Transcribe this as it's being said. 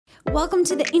Welcome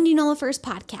to the Indianola First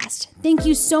podcast. Thank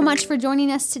you so much for joining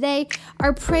us today.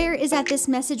 Our prayer is that this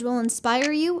message will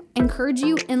inspire you, encourage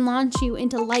you, and launch you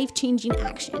into life-changing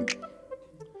action.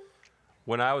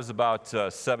 When I was about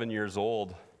 7 years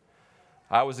old,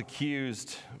 I was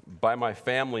accused by my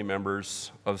family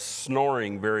members of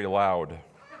snoring very loud.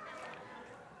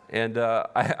 And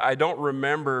I don't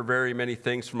remember very many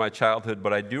things from my childhood,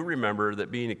 but I do remember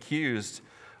that being accused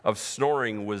of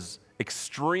snoring was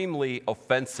extremely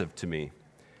offensive to me.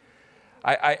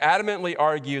 I adamantly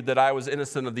argued that I was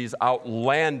innocent of these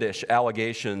outlandish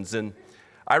allegations, and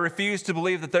I refused to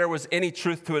believe that there was any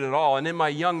truth to it at all. And in my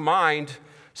young mind,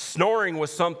 snoring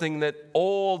was something that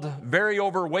old, very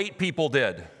overweight people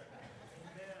did.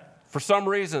 For some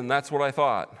reason, that's what I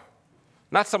thought.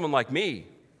 Not someone like me.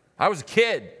 I was a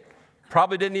kid,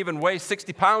 probably didn't even weigh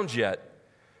 60 pounds yet.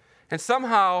 And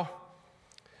somehow,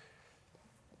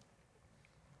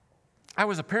 I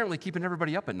was apparently keeping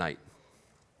everybody up at night.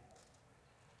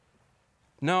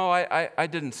 No, I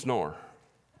didn't snore.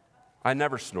 I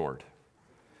never snored.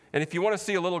 And if you want to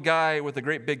see a little guy with a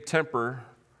great big temper,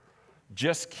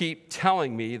 just keep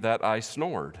telling me that I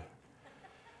snored.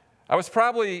 It was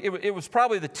probably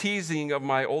the teasing of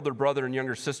my older brother and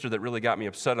younger sister that really got me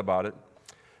upset about it.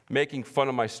 Making fun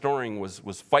of my snoring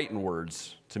was fighting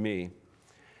words to me.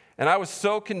 And I was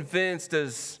so convinced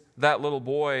as that little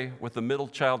boy with the middle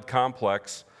child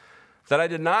complex that I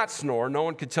did not snore. No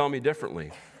one could tell me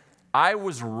differently. I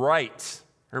was right.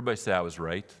 Everybody say I was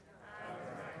right.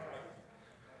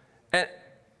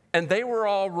 And they were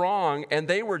all wrong, and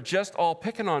they were just all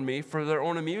picking on me for their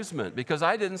own amusement because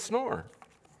I didn't snore.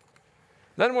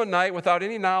 Then one night, without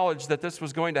any knowledge that this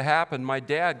was going to happen, my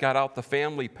dad got out the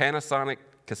family Panasonic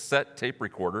cassette tape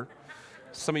recorder.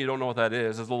 Some of you don't know what that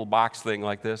is. It's a little box thing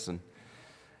like this. And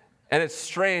it's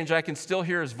strange. I can still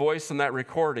hear his voice in that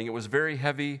recording. It was very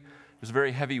heavy. It was a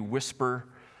very heavy whisper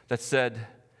that said,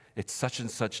 "It's such and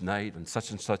such night and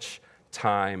such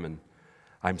time, and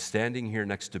I'm standing here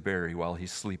next to Barry while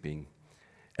he's sleeping,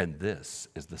 and this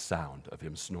is the sound of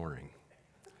him snoring."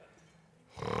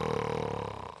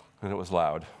 And it was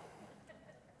loud.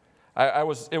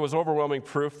 It was overwhelming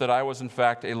proof that I was, in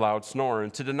fact, a loud snorer.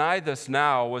 And to deny this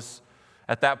now was,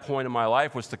 at that point in my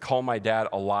life, was to call my dad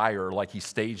a liar, like he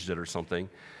staged it or something,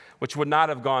 which would not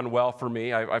have gone well for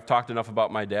me. I've talked enough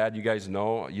about my dad. You guys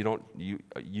know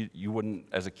you wouldn't,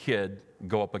 as a kid,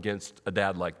 go up against a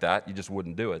dad like that. You just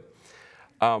wouldn't do it.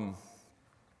 And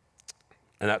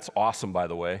that's awesome, by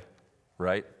the way,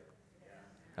 right?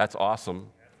 That's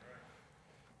awesome.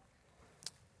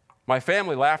 My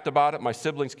family laughed about it. My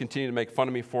siblings continue to make fun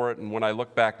of me for it. And when I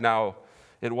look back now,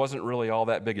 it wasn't really all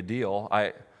that big a deal.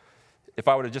 If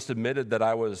I would have just admitted that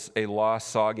I was a law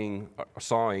sawing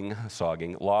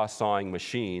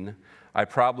machine, I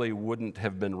probably wouldn't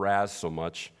have been razzed so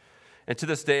much. And to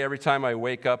this day, every time I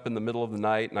wake up in the middle of the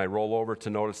night and I roll over to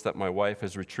notice that my wife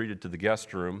has retreated to the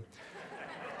guest room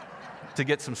to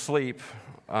get some sleep,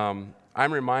 I'm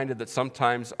reminded that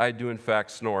sometimes I do in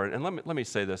fact snore. And let me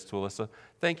say this to Alyssa.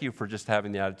 Thank you for just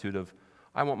having the attitude of,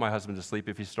 I want my husband to sleep.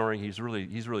 If he's snoring, he's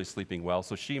really sleeping well.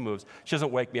 So she moves. She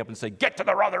doesn't wake me up and say, "Get to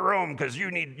the other room because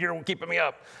you're keeping me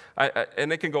up."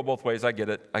 And it can go both ways. I get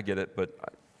it. But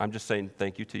I'm just saying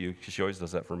thank you to you because she always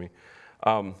does that for me,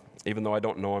 even though I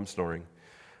don't know I'm snoring.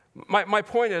 My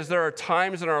point is there are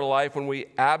times in our life when we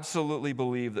absolutely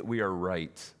believe that we are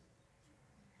right.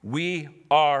 We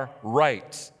are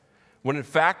right, when in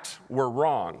fact we're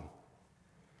wrong.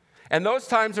 And those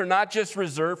times are not just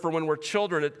reserved for when we're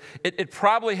children. It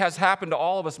probably has happened to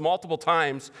all of us multiple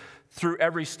times through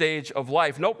every stage of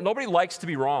life. Nobody likes to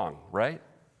be wrong, right?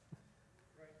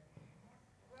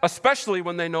 Especially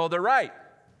when they know they're right.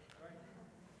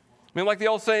 I mean, like the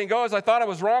old saying goes, I thought I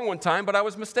was wrong one time, but I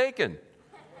was mistaken.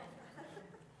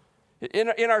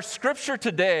 In our scripture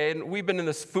today, and we've been in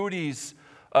this FOODIES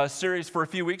series for a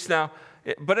few weeks now,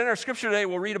 but in our scripture today,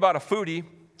 we'll read about a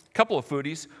couple of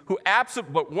foodies,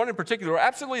 but one in particular, who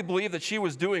absolutely believed that she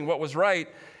was doing what was right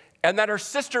and that her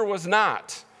sister was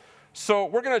not. So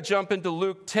we're going to jump into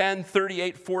Luke 10,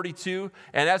 38, 42.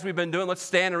 And as we've been doing, let's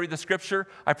stand and read the scripture.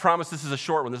 I promise this is a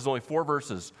short one. This is only 4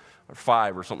 verses, or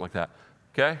 5 or something like that.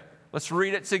 Okay? Let's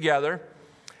read it together.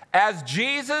 As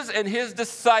Jesus and his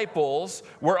disciples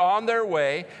were on their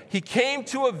way, he came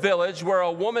to a village where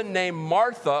a woman named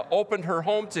Martha opened her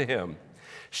home to him.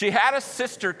 She had a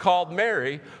sister called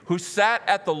Mary who sat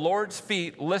at the Lord's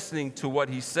feet listening to what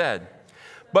he said.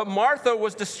 But Martha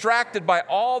was distracted by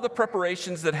all the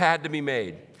preparations that had to be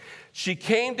made. She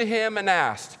came to him and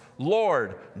asked,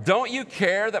 "Lord, don't you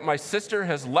care that my sister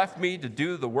has left me to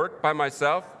do the work by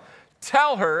myself?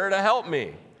 Tell her to help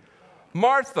me."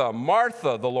 "Martha,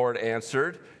 Martha," the Lord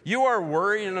answered, You are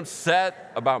worried and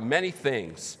upset about many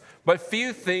things, but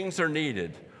few things are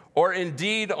needed, or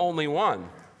indeed only one.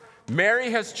 Mary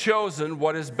has chosen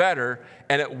what is better,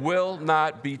 and it will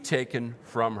not be taken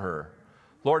from her.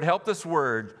 Lord, help this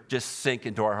word just sink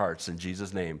into our hearts. In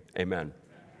Jesus' name, amen.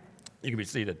 You can be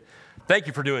seated. Thank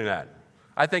you for doing that.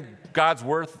 I think God's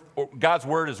word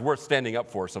is worth standing up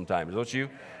for sometimes, don't you?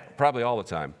 Probably all the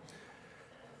time.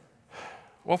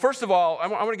 Well, first of all, I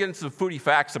want to get into some foodie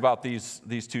facts about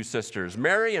these two sisters.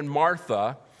 Mary and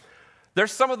Martha, they're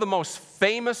some of the most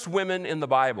famous women in the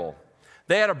Bible.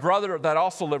 They had a brother that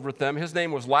also lived with them. His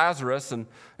name was Lazarus, and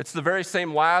it's the very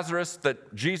same Lazarus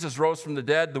that Jesus rose from the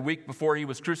dead the week before he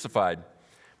was crucified,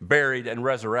 buried, and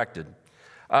resurrected.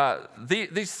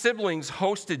 These siblings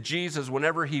hosted Jesus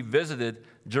whenever he visited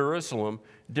Jerusalem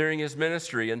during his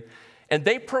ministry, and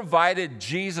they provided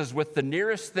Jesus with the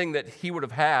nearest thing that he would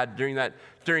have had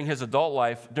during his adult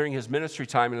life, during his ministry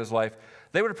time in his life.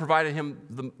 They would have provided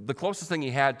him the closest thing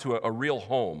he had to a real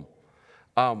home.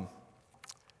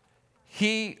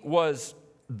 He was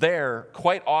there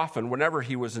quite often whenever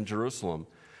he was in Jerusalem.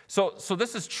 So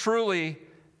this is truly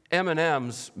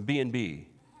M&M's B&B,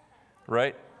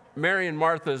 right? Mary and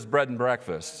Martha's bread and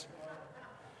breakfast.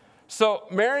 So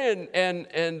Mary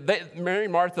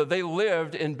and Martha, they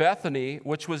lived in Bethany,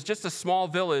 which was just a small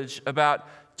village about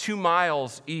 2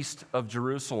 miles east of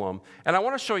Jerusalem. And I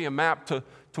want to show you a map to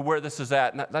where this is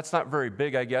at. And that's not very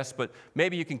big, I guess, but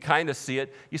maybe you can kind of see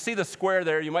it. You see the square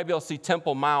there. You might be able to see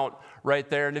Temple Mount right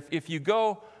there. And if you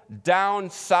go down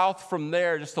south from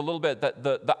there just a little bit,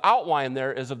 the outline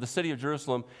there is of the city of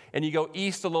Jerusalem. And you go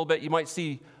east a little bit, you might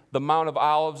see the Mount of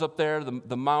Olives up there,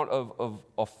 the Mount of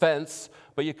Offense.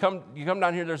 But you come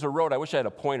down here, there's a road. I wish I had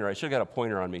a pointer. I should have got a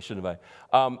pointer on me, shouldn't I?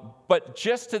 But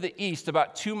just to the east,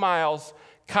 about 2 miles,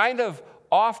 kind of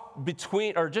off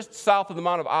between, or just south of the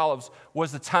Mount of Olives,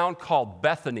 was the town called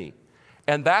Bethany.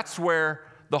 And that's where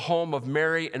the home of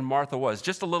Mary and Martha was.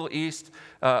 Just a little east,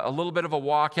 a little bit of a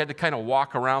walk. You had to kind of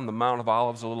walk around the Mount of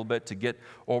Olives a little bit to get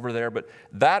over there. But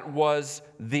that was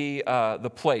the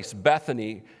place,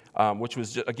 Bethany, which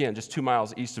was, again, just 2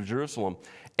 miles east of Jerusalem.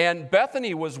 And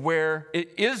Bethany is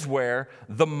where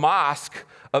the Mosque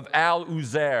of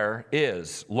Al-Uzair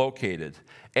is located.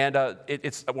 And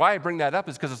it's why I bring that up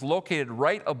is because it's located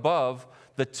right above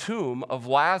the tomb of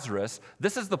Lazarus.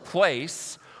 This is the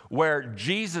place where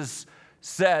Jesus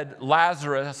said,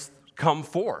 Lazarus, come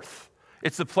forth.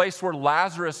 It's the place where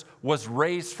Lazarus was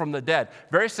raised from the dead.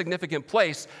 Very significant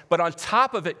place. But on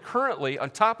top of it, currently,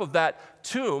 on top of that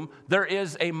tomb, there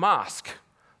is a mosque,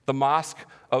 the Mosque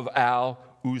of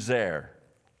Al-Uzair.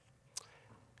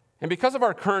 And because of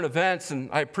our current events, and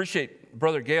I appreciate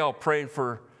Brother Gail praying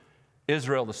for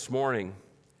Israel this morning.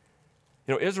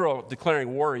 You know, Israel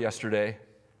declaring war yesterday.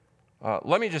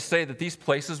 Let me just say that these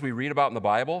places we read about in the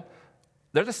Bible,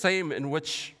 they're the same in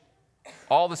which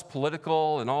all this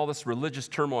political and all this religious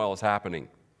turmoil is happening.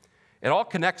 It all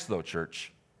connects, though,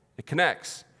 church. It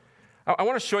connects. I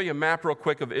want to show you a map real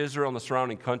quick of Israel and the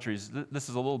surrounding countries. This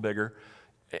is a little bigger.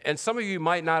 And some of you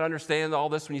might not understand all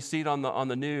this when you see it on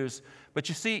the news, but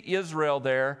you see Israel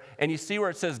there, and you see where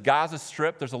it says Gaza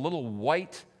Strip. There's a little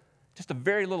white, just a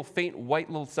very little faint white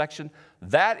little section.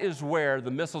 That is where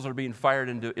the missiles are being fired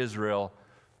into Israel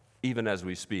even as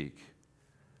we speak.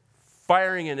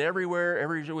 Firing in everywhere,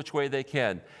 every which way they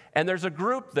can. And there's a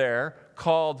group there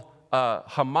called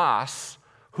Hamas,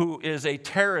 who is a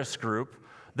terrorist group.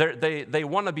 They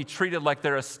want to be treated like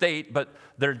they're a state, but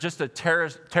they're just a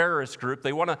terrorist group.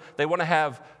 They want to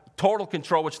have total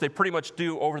control, which they pretty much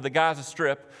do, over the Gaza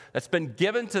Strip. That's been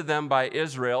given to them by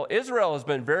Israel. Israel has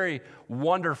been very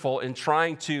wonderful in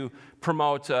trying to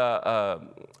promote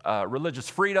religious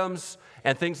freedoms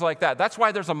and things like that. That's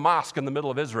why there's a mosque in the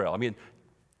middle of Israel. I mean,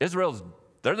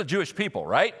 they're the Jewish people,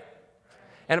 right?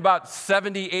 And about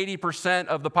 70-80%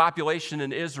 of the population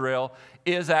in Israel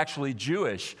is actually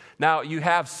Jewish. Now, you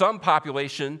have some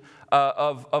population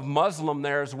of Muslim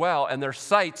there as well, and there's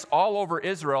sites all over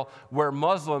Israel where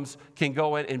Muslims can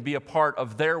go in and be a part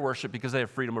of their worship because they have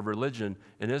freedom of religion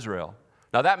in Israel.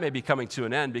 Now, that may be coming to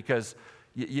an end because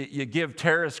you give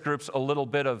terrorist groups a little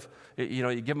bit of, you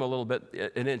give them a little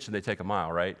bit, an inch, and they take a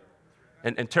mile, right?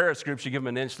 And terrorist groups, you give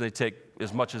them an inch, they take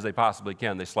as much as they possibly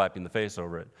can. They slap you in the face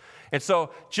over it. And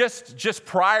so just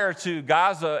prior to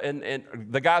Gaza and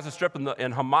the Gaza Strip and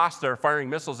Hamas, they're firing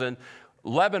missiles in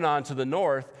Lebanon to the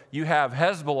north, you have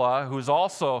Hezbollah, who's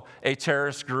also a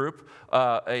terrorist group,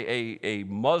 a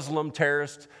Muslim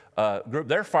terrorist group.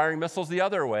 They're firing missiles the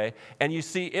other way. And you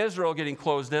see Israel getting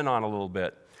closed in on a little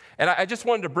bit. And I just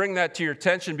wanted to bring that to your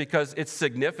attention because it's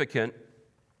significant.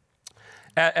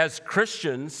 As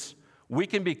Christians, we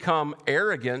can become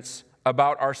arrogant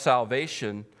about our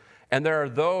salvation, and there are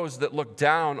those that look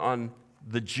down on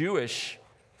the Jewish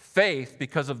faith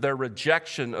because of their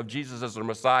rejection of Jesus as their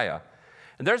Messiah.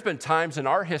 And there's been times in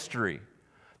our history,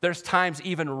 there's times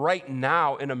even right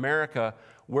now in America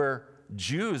where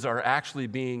Jews are actually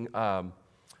being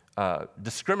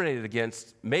discriminated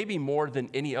against, maybe more than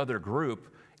any other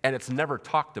group, and it's never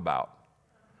talked about.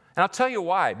 And I'll tell you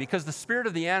why. Because the spirit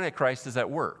of the Antichrist is at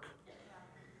work,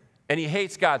 and he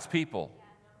hates God's people.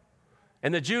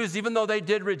 And the Jews, even though they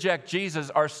did reject Jesus,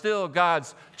 are still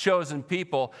God's chosen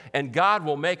people, and God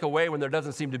will make a way when there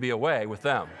doesn't seem to be a way with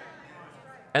them.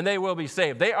 And they will be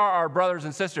saved. They are our brothers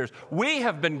and sisters. We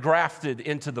have been grafted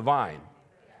into the vine.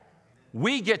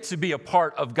 We get to be a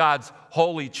part of God's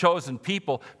holy, chosen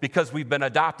people because we've been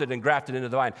adopted and grafted into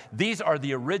the vine. These are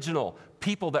the original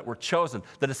people that were chosen,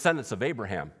 the descendants of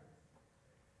Abraham.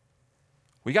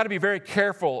 We got to be very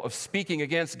careful of speaking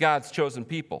against God's chosen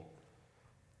people.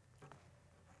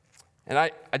 And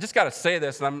I just got to say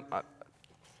this, and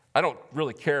I don't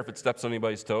really care if it steps on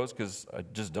anybody's toes because I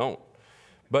just don't.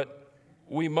 But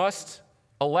we must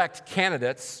elect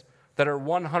candidates that are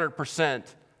 100%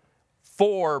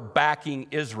 for backing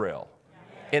Israel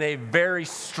in a very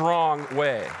strong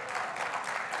way.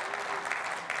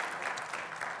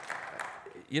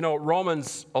 You know,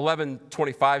 Romans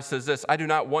 11:25 says this, I do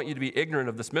not want you to be ignorant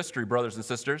of this mystery, brothers and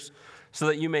sisters, so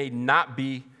that you may not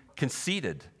be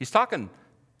conceited. He's talking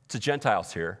to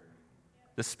Gentiles here.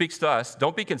 This speaks to us.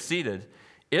 Don't be conceited.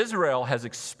 Israel has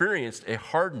experienced a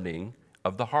hardening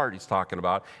of the heart, he's talking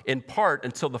about, in part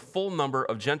until the full number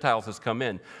of Gentiles has come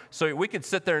in. So we could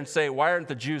sit there and say, why aren't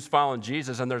the Jews following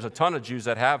Jesus? And there's a ton of Jews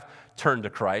that have turned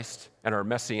to Christ and are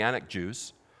Messianic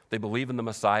Jews. They believe in the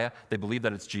Messiah. They believe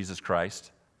that it's Jesus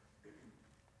Christ.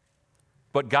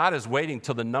 But God is waiting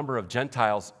till the number of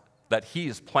Gentiles that he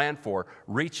has planned for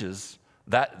reaches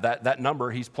that number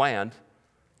he's planned,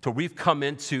 till we've come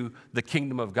into the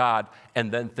kingdom of God,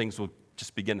 and then things will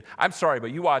just begin. I'm sorry,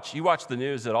 but you watch the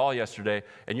news at all yesterday,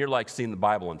 and you're like seeing the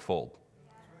Bible unfold.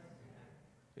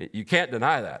 You can't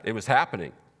deny that. It was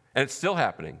happening, and it's still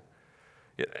happening.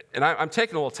 And I'm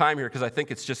taking a little time here because I think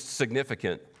it's just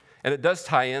significant, and it does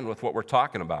tie in with what we're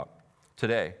talking about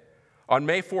today. On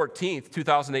May 14th,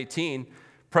 2018,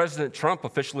 President Trump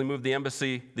officially moved the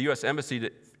U.S. Embassy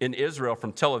in Israel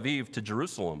from Tel Aviv to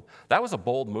Jerusalem. That was a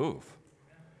bold move.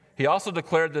 He also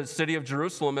declared the city of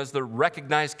Jerusalem as the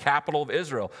recognized capital of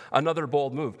Israel, another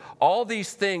bold move. All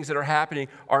these things that are happening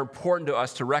are important to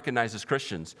us to recognize as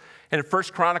Christians. And in 1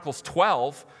 Chronicles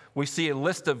 12, we see a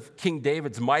list of King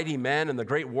David's mighty men and the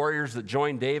great warriors that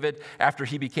joined David after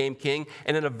he became king.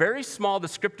 And in a very small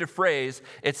descriptive phrase,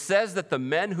 it says that the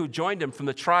men who joined him from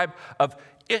the tribe of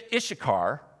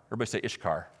Issachar, everybody say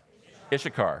Issachar.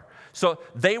 Issachar. So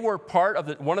they were part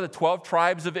of one of the 12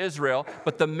 tribes of Israel,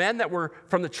 but the men that were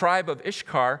from the tribe of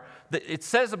Issachar, it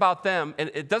says about them, and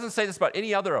it doesn't say this about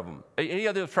any other of them, any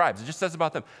other tribes, it just says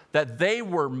about them, that they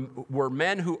were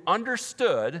men who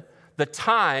understood the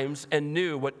times and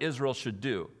knew what Israel should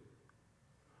do.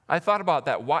 I thought about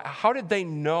that. How did they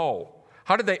know?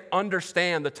 How did they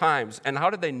understand the times? And how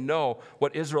did they know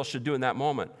what Israel should do in that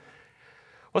moment?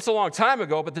 Well, it's a long time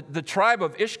ago, but the tribe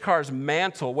of Issachar's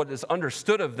mantle, what is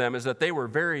understood of them is that they were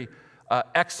very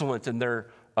excellent in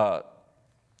their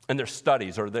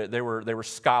studies, or they were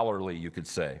scholarly, you could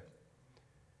say.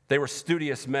 They were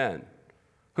studious men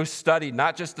who studied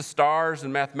not just the stars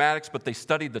and mathematics, but they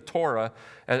studied the Torah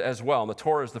as well. And the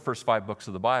Torah is the first 5 books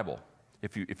of the Bible,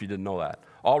 if you didn't know that.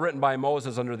 All written by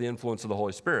Moses under the influence of the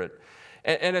Holy Spirit.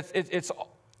 And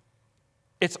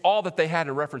it's all that they had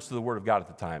in reference to the Word of God at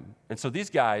the time. And so these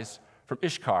guys from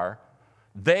Issachar,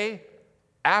 they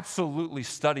absolutely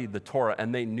studied the Torah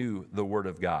and they knew the Word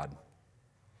of God.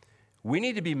 We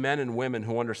need to be men and women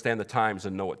who understand the times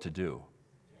and know what to do.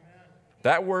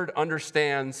 That word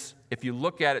understands, if you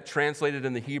look at it translated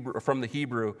in the Hebrew, from the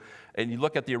Hebrew, and you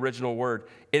look at the original word,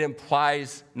 it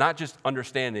implies not just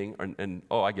understanding, and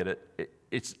I get it.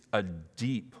 It's a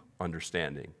deep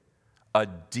understanding. A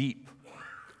deep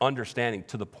understanding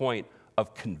to the point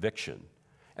of conviction.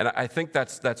 And I think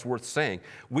that's worth saying.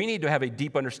 We need to have a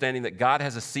deep understanding that God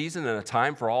has a season and a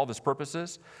time for all of his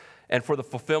purposes and for the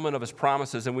fulfillment of his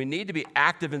promises. And we need to be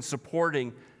active in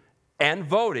supporting and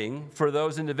voting for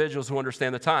those individuals who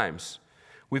understand the times.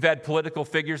 We've had political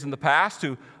figures in the past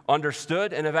who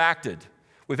understood and have acted.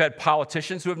 We've had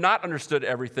politicians who have not understood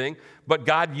everything, but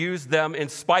God used them in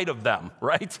spite of them,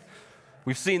 right?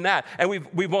 We've seen that. And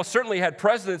we've most certainly had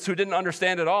presidents who didn't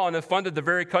understand it all and have funded the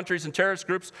very countries and terrorist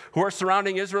groups who are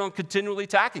surrounding Israel and continually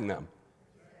attacking them.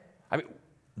 I mean,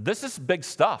 this is big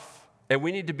stuff, and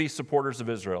we need to be supporters of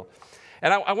Israel.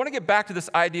 And I want to get back to this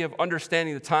idea of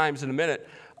understanding the times in a minute.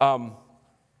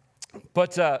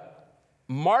 But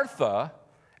Martha,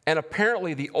 and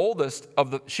apparently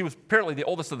she was apparently the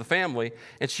oldest of the family,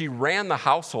 and she ran the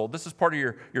household. This is part of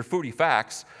your foodie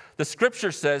facts. The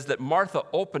scripture says that Martha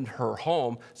opened her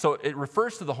home, so it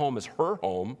refers to the home as her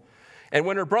home. And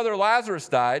when her brother Lazarus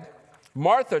died,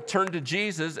 Martha turned to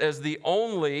Jesus as the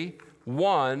only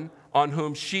one on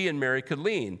whom she and Mary could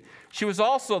lean. She was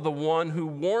also the one who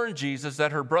warned Jesus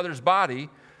that her brother's body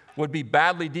would be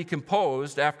badly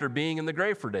decomposed after being in the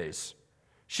grave for days.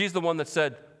 She's the one that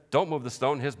said, "Don't move the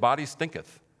stone, his body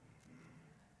stinketh."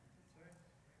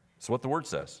 That's what the word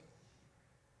says.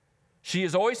 She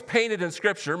is always painted in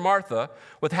Scripture, Martha,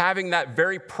 with having that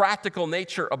very practical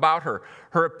nature about her.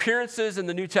 Her appearances in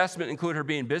the New Testament include her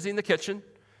being busy in the kitchen,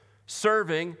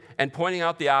 serving, and pointing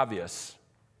out the obvious.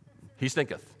 He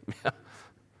stinketh.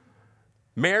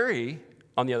 Mary,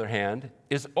 on the other hand,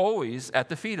 is always at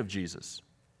the feet of Jesus.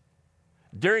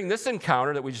 During this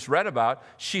encounter that we just read about,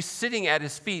 she's sitting at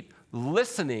his feet,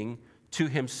 listening to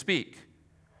him speak.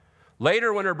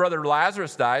 Later, when her brother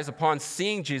Lazarus dies, upon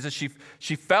seeing Jesus,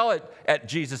 she fell at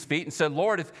Jesus' feet and said,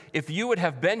 "Lord, if you would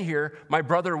have been here, my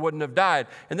brother wouldn't have died."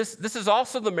 And this is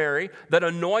also the Mary that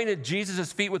anointed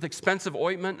Jesus' feet with expensive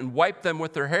ointment and wiped them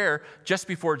with her hair just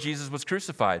before Jesus was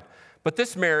crucified. But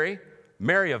this Mary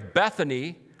of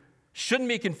Bethany, shouldn't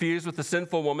be confused with the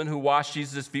sinful woman who washed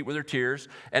Jesus' feet with her tears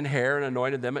and hair and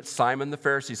anointed them at Simon the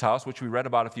Pharisee's house, which we read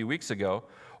about a few weeks ago,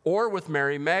 or with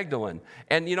Mary Magdalene.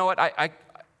 And you know what?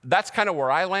 That's kind of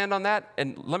where I land on that.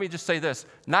 And let me just say this.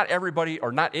 Not everybody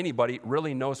or not anybody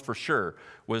really knows for sure.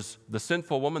 Was the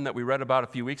sinful woman that we read about a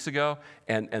few weeks ago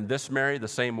and this Mary the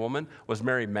same woman? Was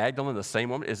Mary Magdalene the same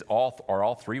woman? Are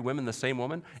all three women the same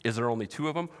woman? Is there only two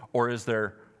of them? Or is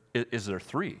there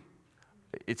three?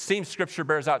 It seems Scripture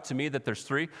bears out to me that there's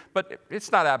three, but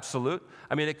it's not absolute.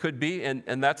 I mean, it could be,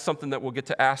 and that's something that we'll get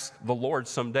to ask the Lord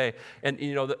someday. And,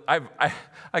 you know,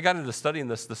 I got into studying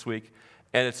this week,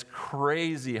 and it's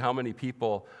crazy how many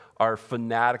people are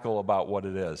fanatical about what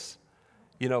it is.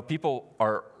 You know, people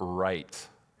are right?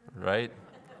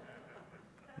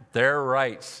 They're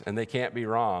right, and they can't be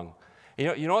wrong.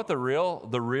 You know what the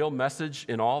real message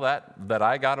in all that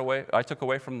I took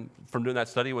away from doing that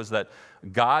study was that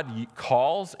God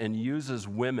calls and uses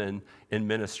women in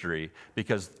ministry,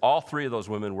 because all three of those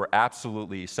women were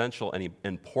absolutely essential and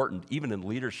important, even in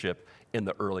leadership in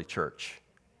the early church.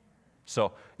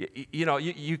 So, you know,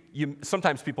 you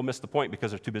sometimes people miss the point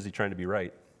because they're too busy trying to be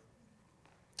right.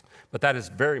 But that is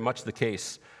very much the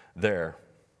case there.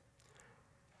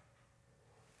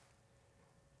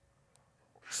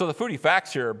 So the foodie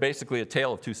facts here are basically a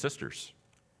tale of two sisters.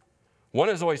 One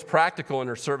is always practical in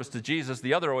her service to Jesus.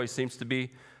 The other always seems to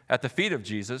be at the feet of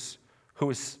Jesus, who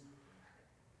was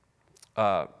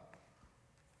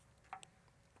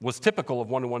typical of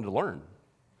one who wanted to learn.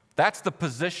 That's the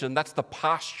position, that's the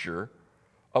posture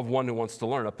of one who wants to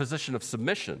learn, a position of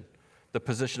submission, the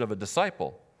position of a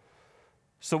disciple.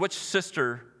 So which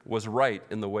sister was right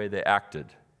in the way they acted?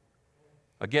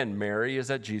 Again, Mary is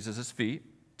at Jesus' feet,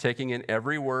 taking in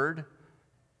every word.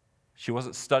 She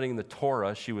wasn't studying the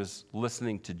Torah, she was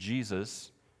listening to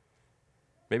Jesus.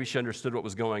 Maybe she understood what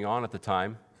was going on at the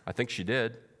time. I think she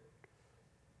did.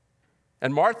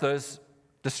 And Martha is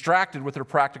distracted with her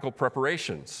practical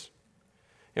preparations.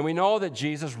 And we know that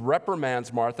Jesus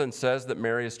reprimands Martha and says that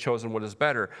Mary has chosen what is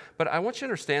better. But I want you to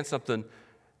understand something.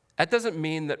 That doesn't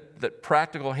mean that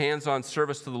practical hands-on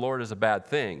service to the Lord is a bad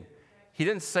thing. He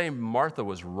didn't say Martha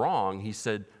was wrong. He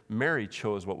said Mary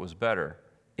chose what was better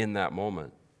in that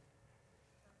moment.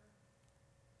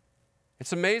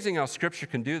 It's amazing how Scripture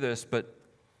can do this, but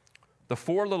the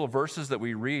 4 little verses that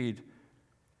we read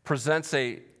presents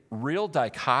a real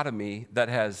dichotomy that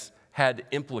has had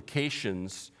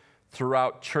implications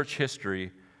throughout church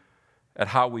history at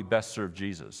how we best serve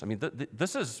Jesus. I mean,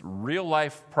 this is real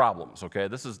life problems, okay?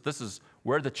 This is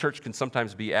where the church can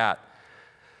sometimes be at.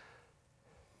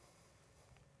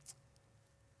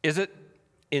 Is it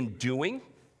in doing?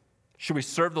 Should we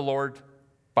serve the Lord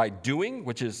by doing,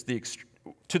 which is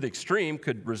to the extreme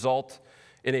could result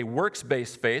in a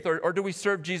works-based faith, or do we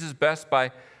serve Jesus best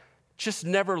by just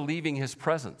never leaving his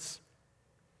presence,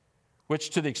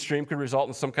 which to the extreme could result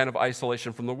in some kind of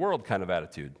isolation from the world kind of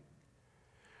attitude?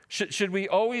 Should we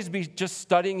always be just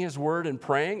studying his word and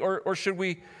praying, or should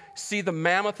we see the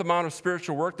mammoth amount of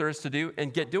spiritual work there is to do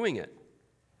and get doing it?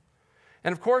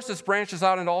 And of course, this branches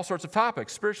out into all sorts of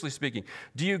topics, spiritually speaking.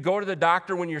 Do you go to the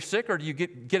doctor when you're sick, or do you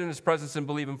get in his presence and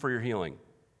believe him for your healing?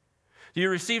 Do you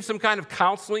receive some kind of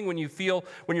counseling when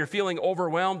you're feeling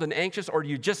overwhelmed and anxious, or do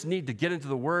you just need to get into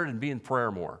the word and be in prayer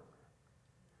more?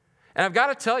 And I've got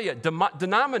to tell you,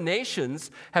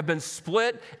 denominations have been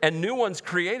split and new ones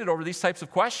created over these types of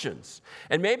questions.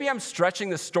 And maybe I'm stretching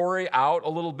the story out a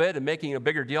little bit and making a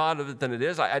bigger deal out of it than it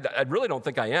is. I really don't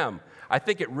think I am. I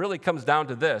think it really comes down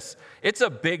to this. It's a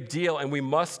big deal, and we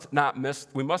must not miss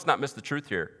the truth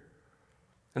here.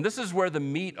 And this is where the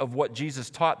meat of what Jesus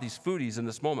taught these foodies in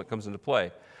this moment comes into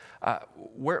play.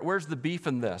 Where's the beef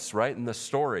in this, right, in this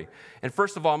story? And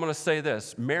first of all, I'm going to say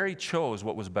this. Mary chose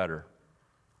what was better.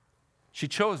 She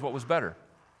chose what was better.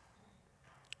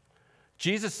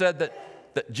 Jesus said that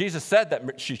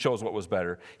she chose what was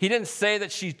better. He didn't say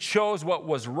that she chose what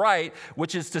was right,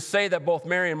 which is to say that both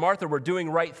Mary and Martha were doing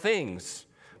right things.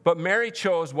 But Mary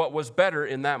chose what was better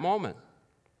in that moment.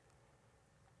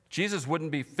 Jesus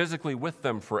wouldn't be physically with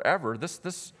them forever.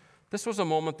 This was a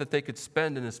moment that they could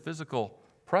spend in his physical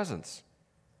presence.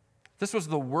 This was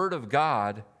the Word of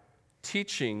God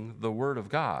teaching the Word of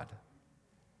God.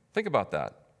 Think about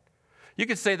that. You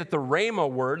could say that the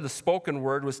Rhema word, the spoken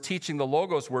word, was teaching the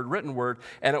Logos word, written word,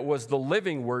 and it was the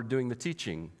living word doing the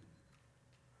teaching.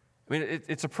 I mean,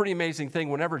 it's a pretty amazing thing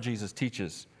whenever Jesus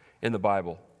teaches in the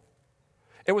Bible.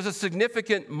 It was a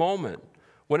significant moment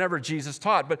whenever Jesus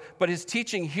taught, but his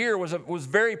teaching here was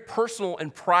very personal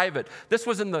and private. This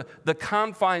was in the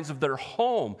confines of their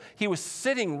home. He was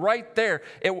sitting right there.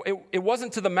 It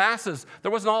wasn't to the masses.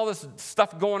 There wasn't all this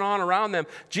stuff going on around them.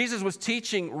 Jesus was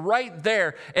teaching right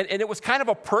there, and it was kind of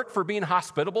a perk for being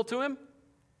hospitable to him.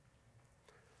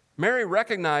 Mary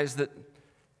recognized that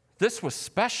this was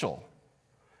special,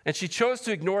 and she chose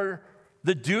to ignore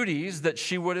the duties that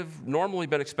she would have normally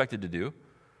been expected to do.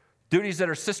 Duties that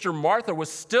her sister Martha was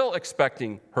still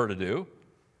expecting her to do.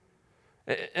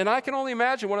 And I can only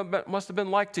imagine what it must have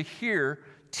been like to hear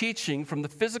teaching from the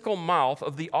physical mouth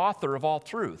of the author of all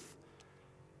truth.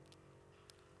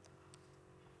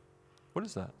 What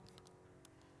is that?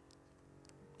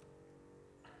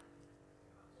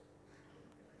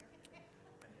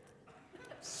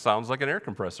 Sounds like an air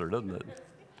compressor, doesn't it?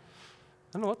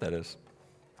 I don't know what that is.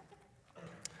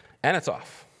 And it's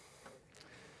off.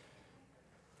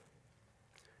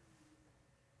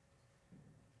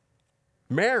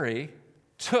 Mary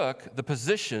took the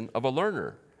position of a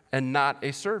learner and not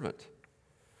a servant.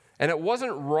 And it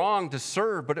wasn't wrong to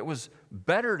serve, but it was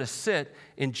better to sit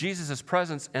in Jesus'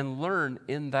 presence and learn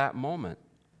in that moment.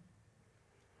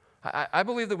 I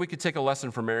believe that we could take a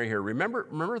lesson from Mary here.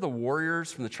 Remember the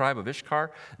warriors from the tribe of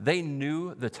Issachar? They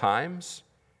knew the times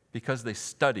because they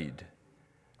studied.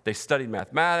 They studied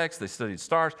mathematics, they studied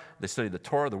stars, they studied the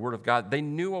Torah, the Word of God. They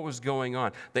knew what was going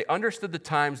on. They understood the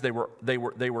times they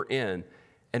were in.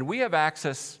 And we have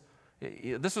access.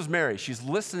 This was Mary. She's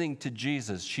listening to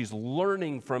Jesus. She's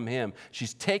learning from him.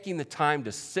 She's taking the time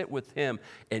to sit with him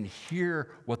and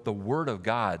hear what the Word of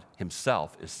God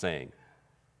himself is saying.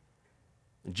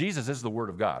 And Jesus is the Word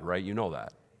of God, right? You know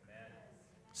that. Amen.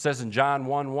 It says in John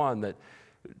 1:1 that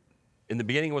in the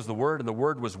beginning was the Word, and the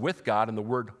Word was with God, and the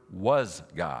Word was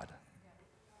God.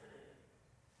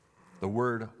 The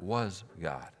Word was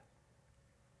God.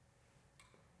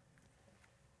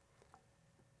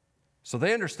 So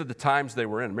they understood the times they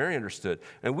were in. Mary understood.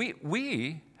 And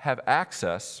we have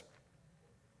access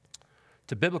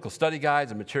to biblical study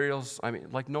guides and materials,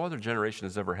 like no other generation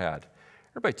has ever had.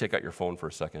 Everybody take out your phone for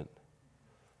a second.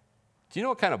 Do you know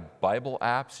what kind of Bible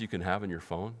apps you can have on your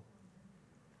phone?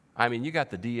 You got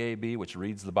the DAB, which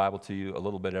reads the Bible to you a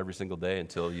little bit every single day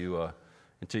until you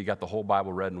got the whole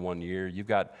Bible read in 1 year. You've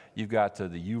got the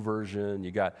YouVersion.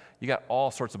 You got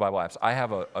all sorts of Bible apps. I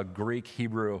have a Greek,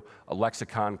 Hebrew, a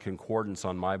lexicon concordance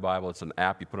on my Bible. It's an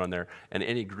app you put on there, and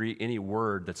any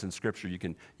word that's in Scripture, you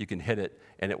can hit it,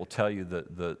 and it will tell you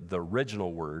the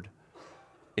original word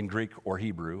in Greek or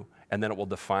Hebrew, and then it will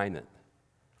define it.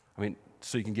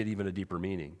 So you can get even a deeper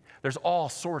meaning. There's all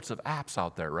sorts of apps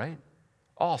out there, right?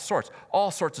 All sorts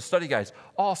of study guides,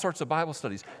 all sorts of Bible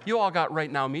studies. You all got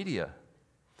Right Now Media.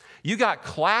 You got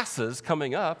classes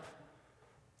coming up,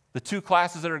 the 2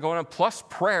 classes that are going on, plus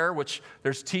prayer, which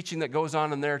there's teaching that goes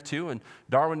on in there too, and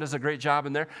Darwin does a great job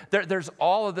in there. There's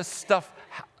all of this stuff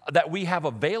that we have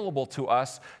available to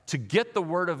us to get the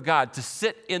Word of God, to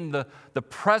sit in the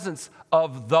presence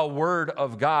of the Word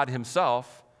of God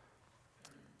himself.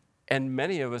 And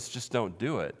many of us just don't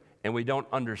do it, and we don't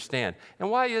understand. And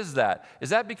why is that? Is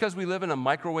that because we live in a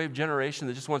microwave generation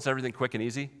that just wants everything quick and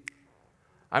easy?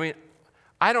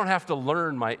 I don't have to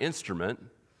learn my instrument.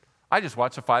 I just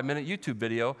watch a 5-minute YouTube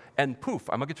video, and poof,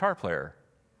 I'm a guitar player.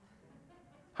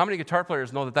 How many guitar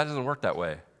players know that doesn't work that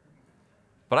way?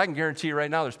 But I can guarantee you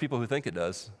right now there's people who think it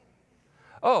does.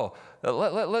 Oh,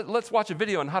 let's watch a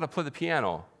video on how to play the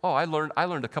piano. Oh, I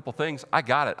learned a couple things. I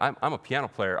got it. I'm a piano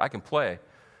player. I can play.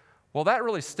 Well, that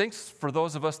really stinks for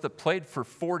those of us that played for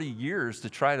 40 years to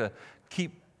try to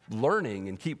keep learning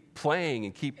and keep playing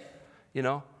and keep,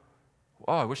 oh,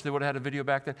 I wish they would have had a video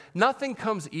back then. Nothing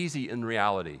comes easy in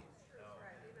reality.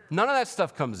 None of that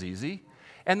stuff comes easy.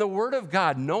 And the Word of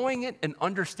God, knowing it and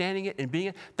understanding it and being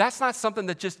it, that's not something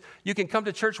that just, you can come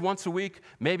to church once a week,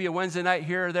 maybe a Wednesday night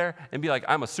here or there, and be like,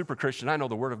 I'm a super Christian, I know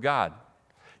the Word of God.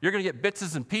 You're going to get bits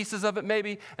and pieces of it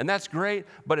maybe, and that's great,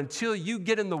 but until you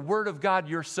get in the Word of God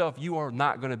yourself, you are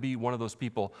not going to be one of those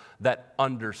people that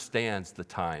understands the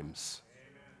times.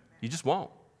 You just won't.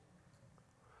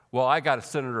 Well, I got a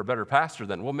senator, a better pastor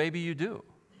then. Well, maybe you do.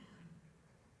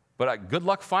 But good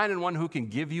luck finding one who can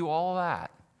give you all that.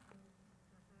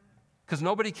 Because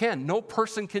nobody can. No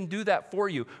person can do that for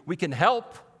you. We can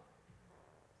help,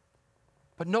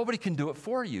 but nobody can do it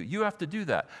for you. You have to do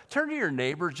that. Turn to your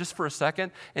neighbor just for a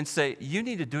second and say, you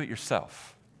need to do it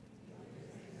yourself.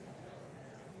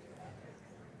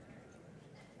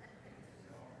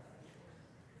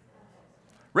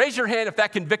 Raise your hand if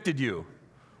that convicted you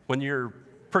when your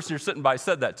person you're sitting by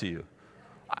said that to you.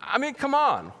 I mean, come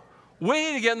on. We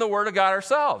need to get in the Word of God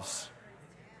ourselves.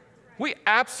 We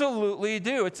absolutely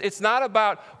do. It's not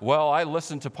about, well, I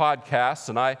listen to podcasts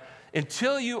and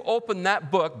until you open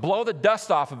that book, blow the dust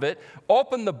off of it,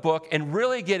 open the book and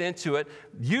really get into it,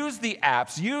 use the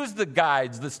apps, use the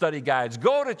guides, the study guides,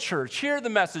 go to church, hear the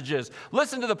messages,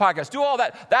 listen to the podcast, do all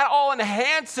that. That all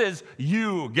enhances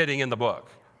you getting in the book.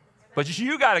 But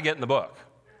you got to get in the book.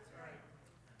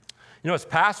 As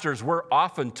pastors, we're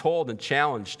often told and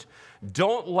challenged,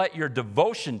 don't let your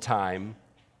devotion time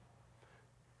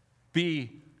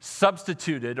be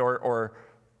substituted or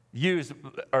used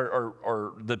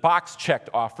or the box checked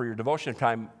off for your devotion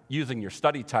time using your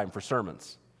study time for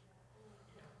sermons.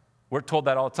 We're told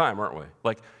that all the time, aren't we?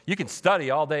 Like, you can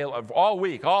study all day, all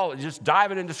week, just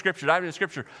diving into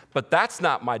Scripture, but that's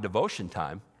not my devotion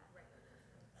time.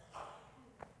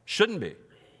 Shouldn't be.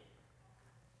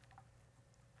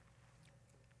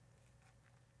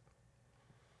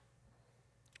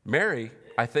 Mary,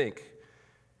 I think,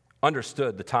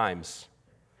 understood the times.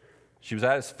 She was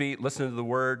at his feet, listening to the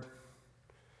Word.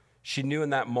 She knew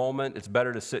in that moment, it's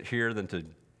better to sit here than to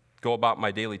go about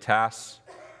my daily tasks.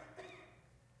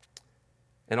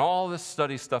 And all this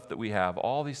study stuff that we have,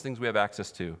 all these things we have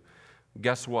access to,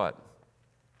 guess what?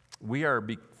 We are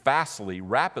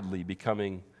rapidly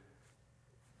becoming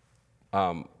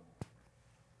a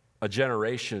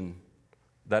generation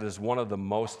that is one of the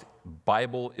most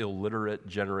Bible illiterate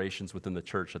generations within the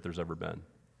church that there's ever been.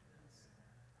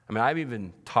 I mean, I'm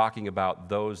even talking about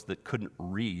those that couldn't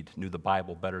read knew the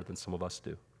Bible better than some of us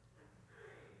do.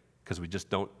 Because we just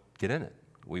don't get in it.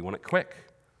 We want it quick.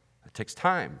 It takes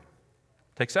time.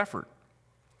 It takes effort.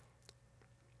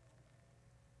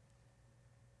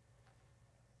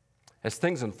 As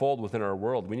things unfold within our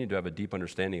world, we need to have a deep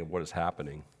understanding of what is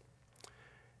happening.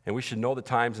 And we should know the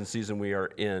times and season we are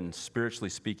in,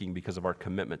 spiritually speaking, because of our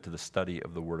commitment to the study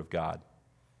of the Word of God.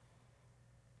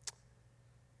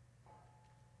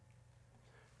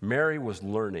 Mary was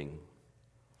learning.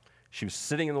 She was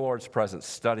sitting in the Lord's presence,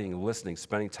 studying, listening,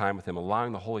 spending time with Him,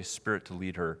 allowing the Holy Spirit to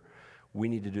lead her. We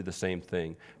need to do the same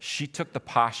thing. She took the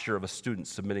posture of a student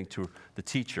submitting to the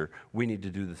teacher. We need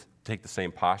to take the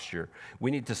same posture.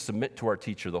 We need to submit to our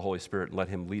teacher, the Holy Spirit, and let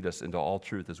Him lead us into all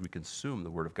truth as we consume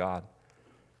the Word of God.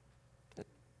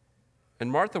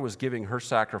 And Martha was giving her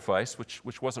sacrifice,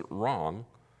 which wasn't wrong,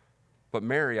 but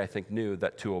Mary, I think, knew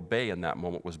that to obey in that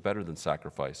moment was better than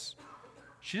sacrifice.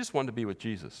 She just wanted to be with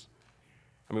Jesus.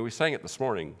 I mean, we sang it this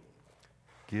morning.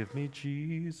 Give me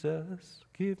Jesus,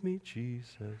 give me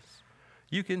Jesus.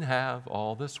 You can have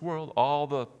all this world, all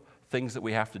the things that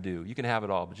we have to do. You can have it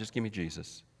all, but just give me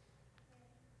Jesus.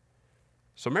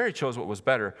 So Mary chose what was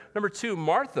better. Number two,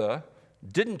 Martha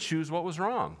didn't choose what was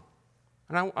wrong.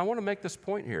 And I want to make this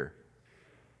point here.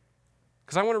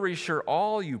 Because I want to reassure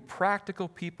all you practical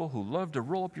people who love to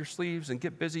roll up your sleeves and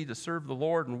get busy to serve the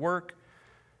Lord and work,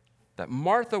 that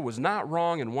Martha was not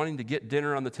wrong in wanting to get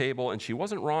dinner on the table, and she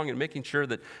wasn't wrong in making sure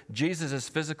that Jesus'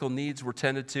 physical needs were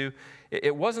tended to.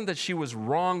 It wasn't that she was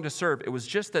wrong to serve. It was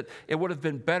just that it would have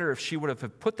been better if she would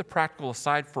have put the practical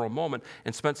aside for a moment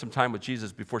and spent some time with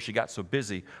Jesus before she got so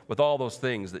busy with all those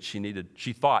things that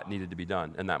she thought needed to be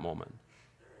done in that moment.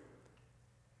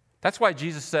 That's why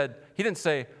Jesus said, He didn't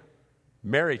say,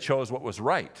 Mary chose what was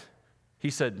right. He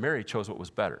said, Mary chose what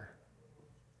was better.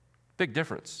 Big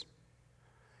difference.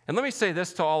 And let me say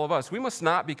this to all of us. We must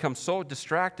not become so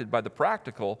distracted by the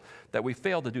practical that we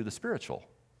fail to do the spiritual.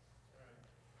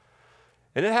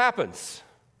 And it happens.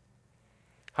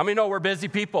 How many know we're busy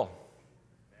people?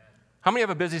 How many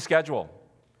have a busy schedule?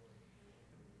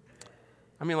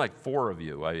 I mean, like 4 of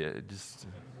you.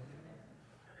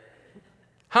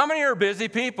 How many are busy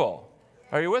people?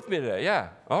 Are you with me today? Yeah.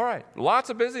 All right.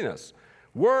 Lots of busyness.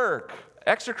 Work,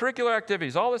 extracurricular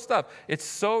activities, all this stuff. It's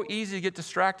so easy to get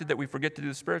distracted that we forget to do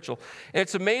the spiritual. And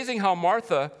it's amazing how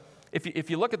Martha, if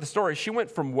you look at the story, she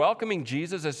went from welcoming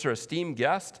Jesus as her esteemed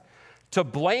guest to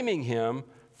blaming him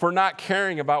for not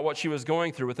caring about what she was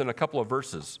going through within a couple of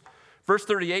verses. Verse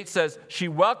 38 says, she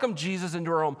welcomed Jesus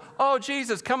into her home. Oh,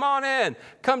 Jesus, come on in.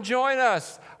 Come join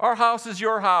us. Our house is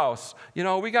your house. You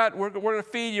know, we're going to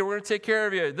feed you. We're going to take care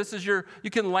of you. You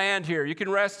can land here. You can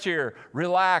rest here.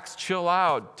 Relax, chill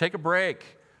out, take a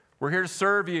break. We're here to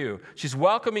serve you. She's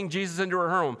welcoming Jesus into her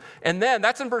home. And then,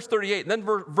 that's in verse 38. And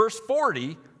then verse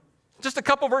 40, just a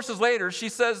couple verses later, she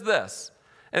says this.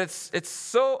 And it's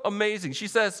so amazing. She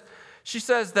says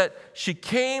that she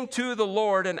came to the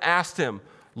Lord and asked him,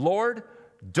 Lord,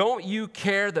 don't you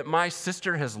care that my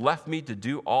sister has left me to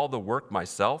do all the work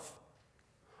myself?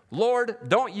 Lord,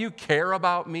 don't you care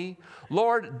about me?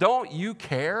 Lord, don't you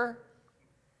care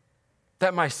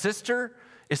that my sister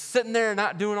is sitting there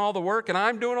not doing all the work and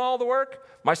I'm doing all the work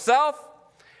myself?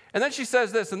 And then she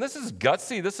says this, and this is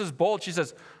gutsy, this is bold. She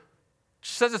says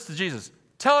this to Jesus,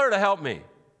 tell her to help me.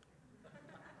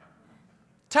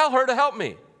 Tell her to help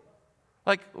me.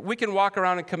 Like, we can walk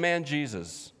around and command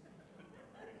Jesus.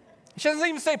 She doesn't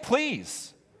even say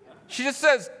please. She just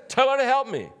says, tell her to help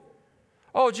me.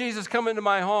 Oh, Jesus, come into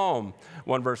my home.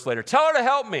 1 verse later, tell her to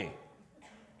help me.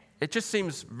 It just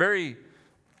seems very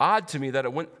odd to me that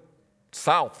it went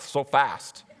south so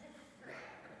fast.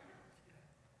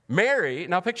 Mary,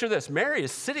 now picture this, Mary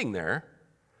is sitting there,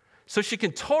 so she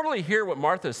can totally hear what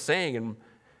Martha is saying,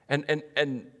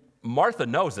 and Martha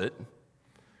knows it.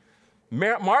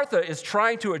 Martha is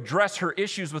trying to address her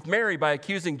issues with Mary by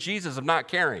accusing Jesus of not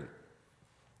caring.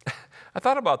 I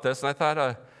thought about this, and I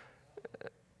thought,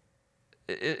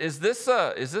 is this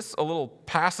a little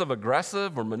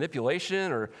passive-aggressive or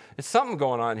manipulation, or is something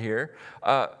going on here?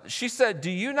 She said, do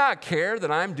you not care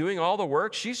that I'm doing all the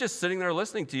work? She's just sitting there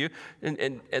listening to you,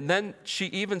 and then she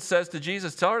even says to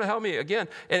Jesus, tell her to help me again.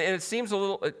 And it seems a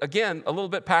little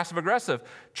bit passive-aggressive,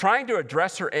 trying to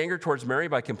address her anger towards Mary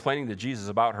by complaining to Jesus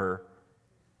about her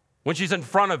when she's in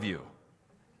front of you.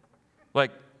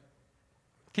 Like,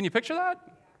 can you picture that?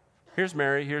 Here's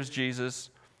Mary, here's Jesus.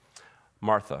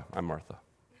 Martha, I'm Martha.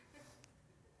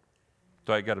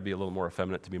 Do I got to be a little more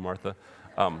effeminate to be Martha?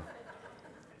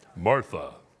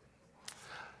 Martha.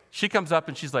 She comes up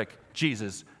and she's like,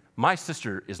 Jesus, my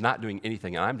sister is not doing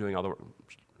anything, and I'm doing all the work.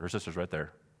 Her sister's right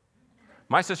there.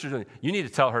 My sister's doing, you need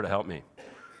to tell her to help me.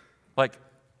 Like,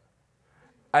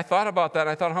 I thought about that, and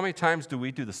I thought, how many times do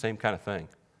we do the same kind of thing?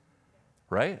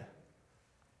 Right?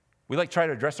 We like try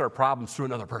to address our problems through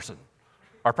another person.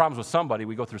 Our problems with somebody,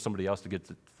 we go through somebody else to get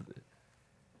to.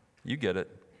 You get it.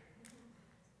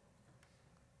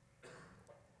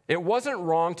 It wasn't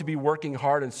wrong to be working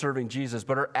hard and serving Jesus,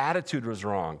 but her attitude was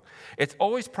wrong. It's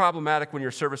always problematic when your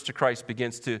service to Christ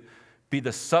begins to be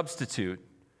the substitute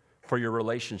for your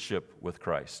relationship with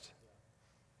Christ.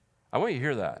 I want you to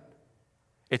hear that.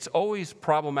 It's always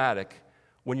problematic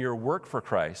when your work for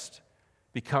Christ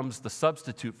becomes the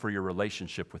substitute for your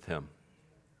relationship with Him.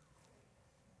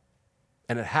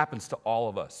 And it happens to all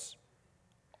of us.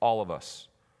 All of us.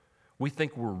 We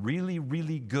think we're really,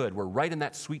 really good. We're right in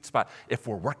that sweet spot if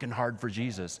we're working hard for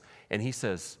Jesus. And He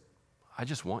says, I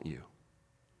just want you.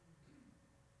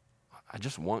 I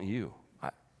just want you.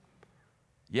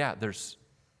 There's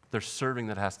serving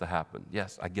that has to happen.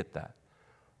 Yes, I get that.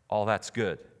 All that's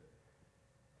good.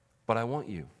 But I want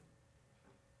you.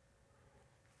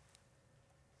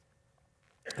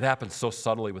 It happens so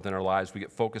subtly within our lives. We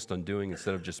get focused on doing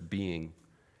instead of just being.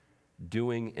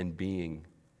 Doing and being.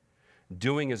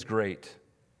 Doing is great.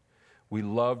 We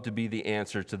love to be the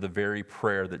answer to the very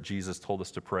prayer that Jesus told us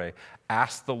to pray.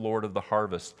 Ask the Lord of the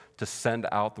harvest to send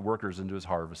out the workers into His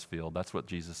harvest field. That's what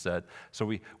Jesus said. So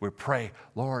we pray,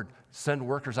 Lord, send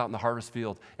workers out in the harvest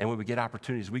field. And when we get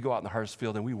opportunities, we go out in the harvest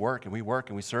field and we work and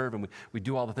we serve and we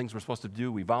do all the things we're supposed to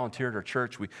do. We volunteer at our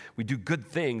church. We do good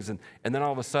things. And then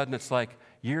all of a sudden it's like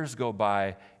years go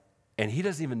by and He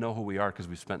doesn't even know who we are because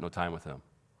we've spent no time with Him.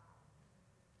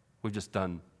 We've just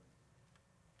done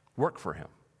work for Him.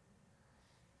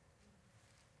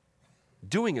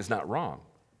 Doing is not wrong.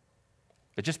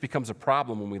 It just becomes a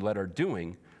problem when we let our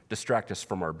doing distract us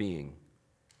from our being.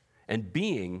 And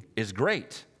being is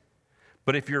great.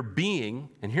 But if your being,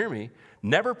 and hear me,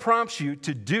 never prompts you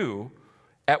to do,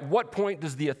 at what point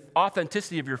does the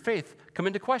authenticity of your faith come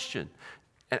into question?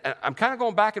 And I'm kind of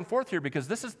going back and forth here because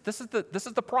this is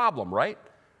the problem, right?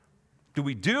 Do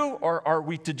we do or are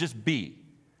we to just be?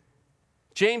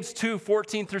 James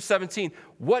 2:14-17.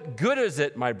 What good is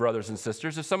it, my brothers and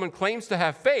sisters, if someone claims to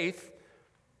have faith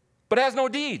but has no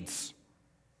deeds?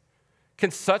 Can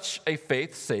such a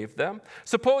faith save them?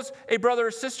 Suppose a brother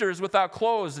or sister is without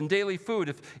clothes and daily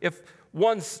food. If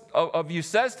one of you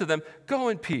says to them, go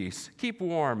in peace, keep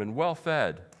warm and well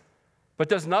fed, but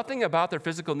does nothing about their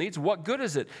physical needs, what good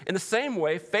is it? In the same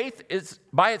way, faith is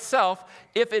by itself,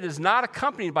 if it is not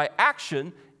accompanied by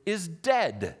action, is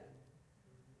dead.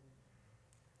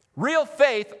 Real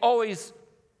faith always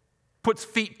puts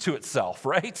feet to itself,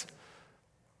 right?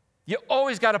 You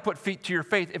always got to put feet to your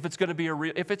faith if it's going to be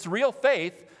if it's real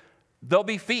faith, there'll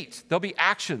be feet, there'll be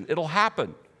action, it'll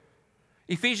happen.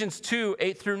 Ephesians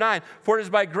 2:8-9. For it is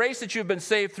by grace that you have been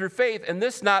saved through faith, and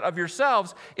this not of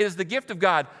yourselves, it is the gift of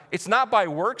God. It's not by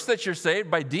works that you're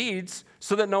saved, by deeds,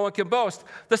 so that no one can boast.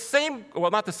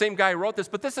 Not the same guy who wrote this,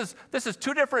 but this is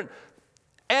two different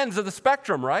ends of the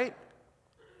spectrum, right?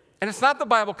 And it's not the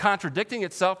Bible contradicting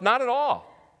itself, not at all.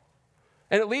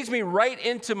 And it leads me right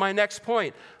into my next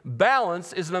point.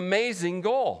 Balance is an amazing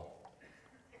goal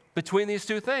between these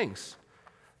two things.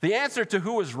 The answer to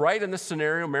who was right in this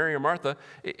scenario, Mary or Martha,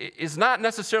 is not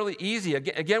necessarily easy.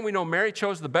 Again, we know Mary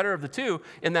chose the better of the two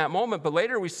in that moment, but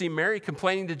later we see Mary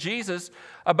complaining to Jesus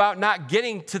about not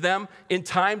getting to them in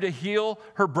time to heal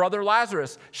her brother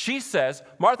Lazarus.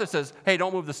 Martha says, hey,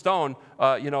 don't move the stone,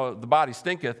 the body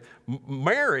stinketh.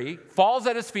 Mary falls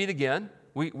at his feet again.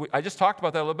 I just talked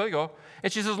about that a little bit ago.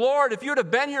 And she says, Lord, if you would have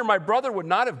been here, my brother would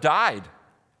not have died.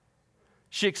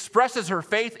 She expresses her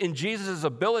faith in Jesus'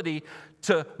 ability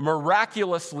to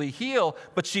miraculously heal,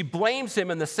 but she blames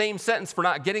him in the same sentence for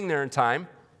not getting there in time.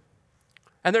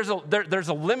 And there's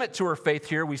a limit to her faith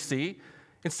here, we see.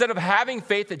 Instead of having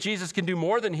faith that Jesus can do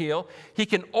more than heal, he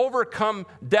can overcome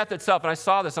death itself. And I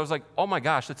saw this, I was like, oh my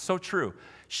gosh, that's so true.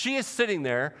 She is sitting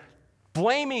there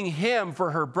blaming him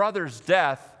for her brother's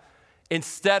death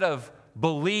instead of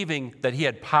believing that he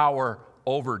had power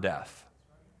over death.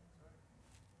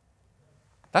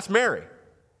 That's Mary.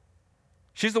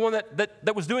 She's the one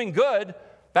that was doing good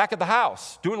back at the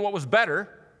house, doing what was better.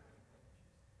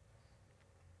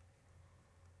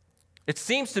 It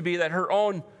seems to be that her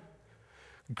own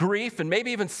grief and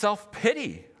maybe even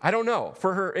self-pity, I don't know,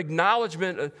 for her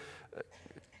acknowledgement,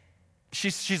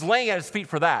 she's laying at his feet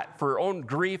for that, for her own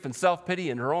grief and self-pity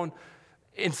and her own,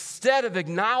 instead of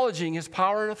acknowledging his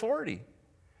power and authority.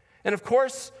 And of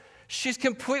course, she's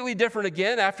completely different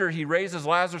again after he raises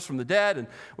Lazarus from the dead, and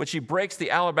when she breaks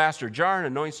the alabaster jar and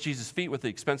anoints Jesus' feet with the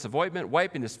expensive ointment,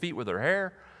 wiping his feet with her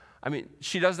hair. I mean,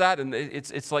 she does that, and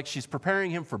it's like she's preparing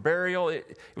him for burial.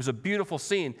 It was a beautiful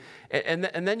scene. And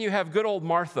then you have good old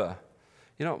Martha.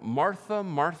 Martha,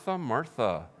 Martha,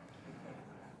 Martha.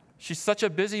 She's such a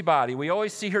busybody. We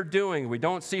always see her doing. We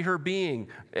don't see her being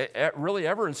really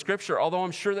ever in Scripture, although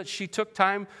I'm sure that she took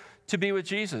time to be with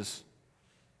Jesus.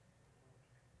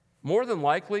 More than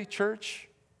likely, church,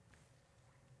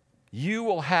 you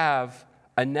will have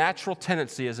a natural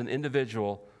tendency as an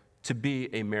individual to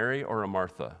be a Mary or a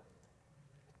Martha.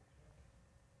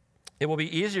 It will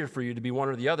be easier for you to be one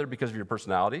or the other because of your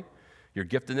personality, your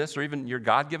giftedness, or even your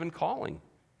God-given calling.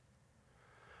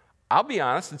 I'll be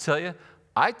honest and tell you,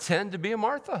 I tend to be a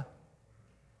Martha.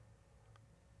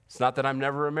 It's not that I'm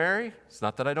never a Mary. It's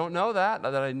not that I don't know that,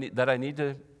 not that I need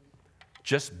to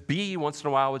just be once in a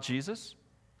while with Jesus.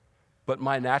 But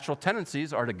my natural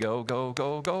tendencies are to go, go,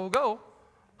 go, go, go.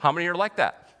 How many are like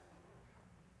that?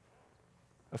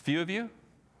 A few of you?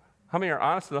 How many are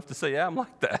honest enough to say, yeah, I'm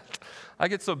like that? I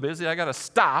get so busy, I got to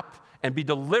stop and be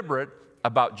deliberate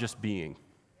about just being.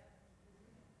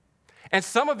 And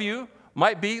some of you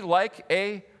might be like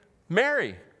a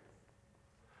Mary.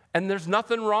 And there's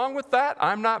nothing wrong with that.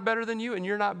 I'm not better than you, and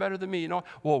you're not better than me.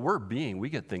 Well, we're being. We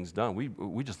get things done.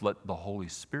 We just let the Holy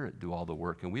Spirit do all the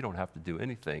work, and we don't have to do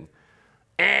anything.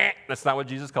 That's not what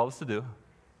Jesus called us to do.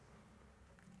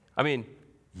 I mean,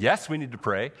 yes, we need to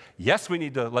pray. Yes, we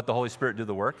need to let the Holy Spirit do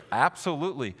the work.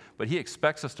 Absolutely. But he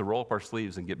expects us to roll up our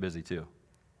sleeves and get busy too.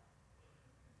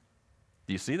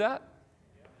 Do you see that?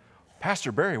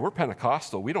 Pastor Barry, we're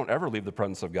Pentecostal. We don't ever leave the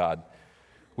presence of God.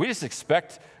 We just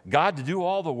expect God to do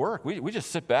all the work. We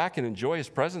just sit back and enjoy his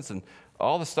presence, and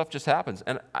all the stuff just happens.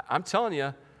 And I'm telling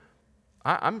you,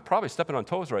 I'm probably stepping on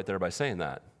toes right there by saying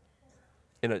that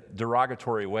in a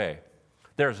derogatory way.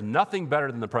 There's nothing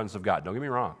better than the presence of God. Don't get me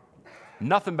wrong.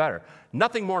 Nothing better.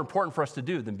 Nothing more important for us to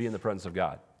do than be in the presence of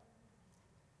God.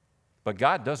 But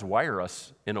God does wire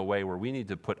us in a way where we need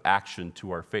to put action to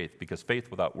our faith, because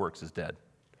faith without works is dead.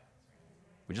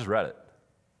 We just read it.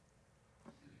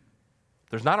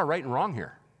 There's not a right and wrong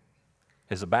here.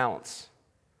 It's a balance.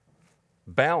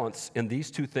 Balance in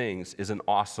these two things is an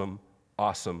awesome,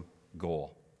 awesome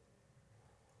goal.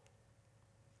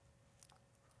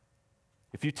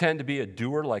 If you tend to be a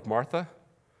doer like Martha,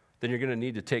 then you're going to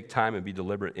need to take time and be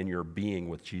deliberate in your being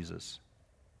with Jesus.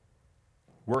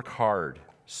 Work hard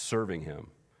serving him,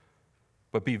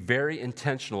 but be very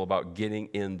intentional about getting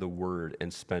in the Word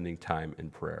and spending time in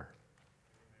prayer.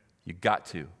 You got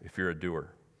to if you're a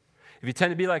doer. If you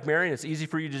tend to be like Mary and it's easy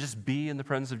for you to just be in the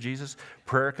presence of Jesus,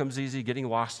 prayer comes easy, getting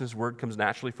lost in his word comes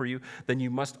naturally for you, then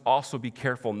you must also be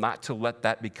careful not to let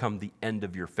that become the end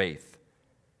of your faith.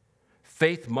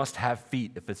 Faith must have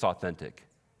feet if it's authentic.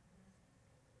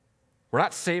 We're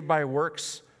not saved by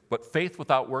works, but faith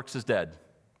without works is dead.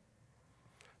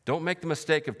 Don't make the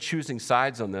mistake of choosing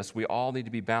sides on this. We all need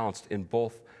to be balanced in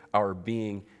both our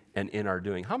being and in our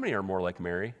doing. How many are more like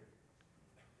Mary?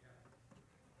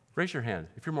 Raise your hand.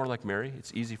 If you're more like Mary,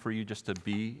 it's easy for you just to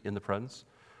be in the presence.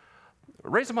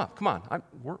 Raise them up. Come on.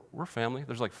 We're family.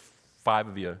 There's like 5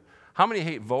 of you. How many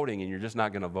hate voting and you're just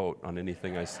not going to vote on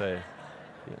anything I say?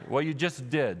 Yeah. Well, you just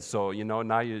did. So,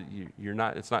 now you're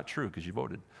not. It's not true because you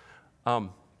voted.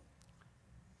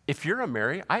 If you're a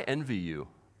Mary, I envy you.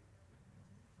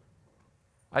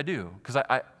 I do. Because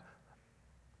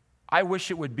I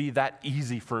wish it would be that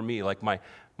easy for me. Like my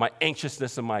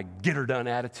anxiousness and my get-her-done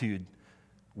attitude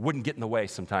wouldn't get in the way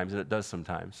sometimes, and it does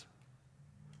sometimes.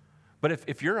 But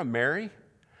if you're a Mary,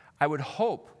 I would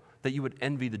hope that you would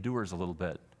envy the doers a little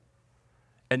bit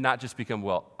and not just become,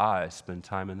 well, I spend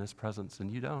time in his presence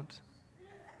and you don't.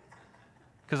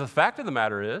 Because the fact of the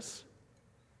matter is,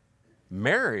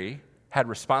 Mary had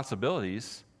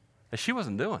responsibilities that she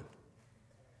wasn't doing.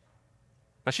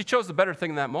 Now, she chose the better thing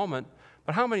in that moment,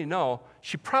 but how many know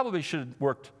she probably should have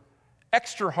worked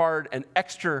extra hard and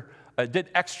did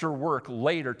extra work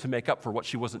later to make up for what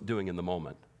she wasn't doing in the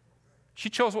moment? She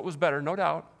chose what was better, no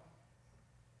doubt.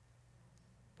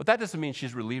 But that doesn't mean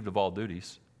she's relieved of all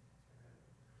duties.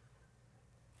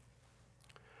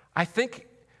 I think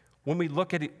when we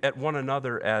look at one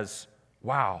another as,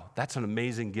 wow, that's an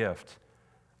amazing gift,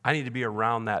 I need to be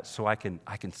around that so I can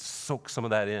soak some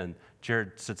of that in.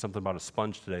 Jared said something about a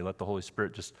sponge today. Let the Holy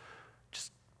Spirit just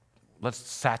let's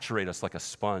saturate us like a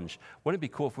sponge. Wouldn't it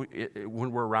be cool if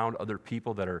when we're around other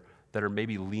people that are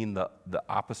maybe lean the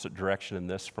opposite direction in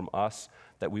this from us,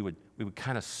 that we would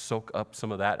kind of soak up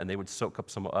some of that and they would soak up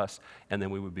some of us, and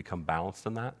then we would become balanced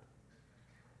in that?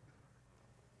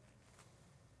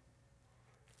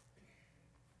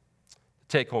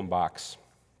 Take-home box.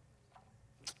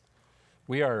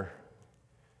 We are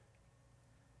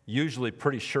usually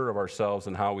pretty sure of ourselves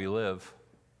and how we live.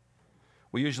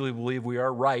 We usually believe we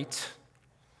are right,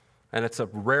 and it's a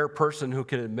rare person who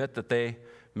can admit that they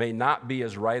may not be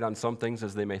as right on some things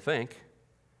as they may think.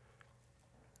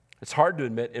 It's hard to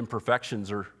admit imperfections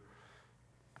or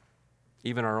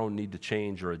even our own need to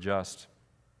change or adjust.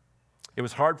 It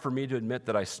was hard for me to admit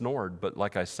that I snored, but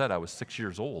like I said, I was 6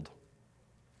 years old.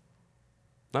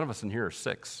 None of us in here are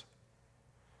 6.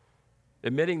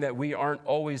 Admitting that we aren't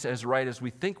always as right as we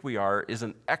think we are is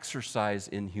an exercise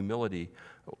in humility,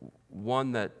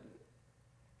 one that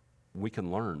we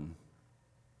can learn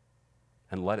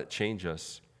and let it change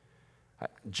us.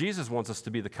 Jesus wants us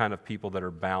to be the kind of people that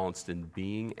are balanced in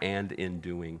being and in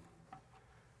doing.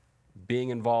 Being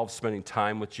involved, spending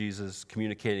time with Jesus,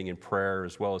 communicating in prayer,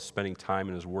 as well as spending time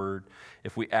in his word.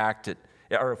 If we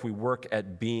if we work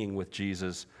at being with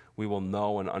Jesus, we will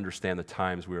know and understand the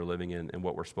times we are living in and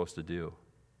what we're supposed to do.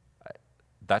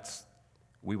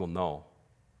 We will know.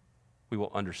 We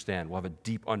will understand. We'll have a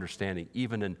deep understanding,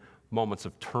 even in moments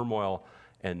of turmoil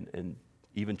and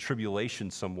even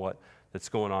tribulation somewhat that's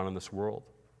going on in this world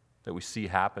that we see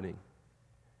happening.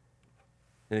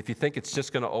 And if you think it's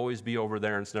just going to always be over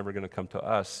there and it's never going to come to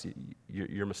us,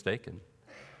 you're mistaken.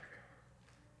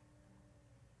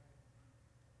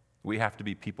 We have to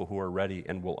be people who are ready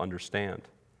and will understand.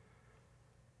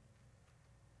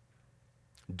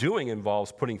 Doing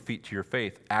involves putting feet to your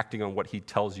faith, acting on what he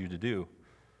tells you to do,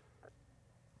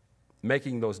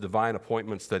 making those divine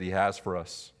appointments that he has for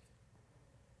us.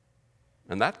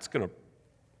 And that's going to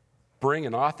bring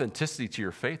an authenticity to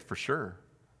your faith for sure,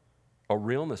 a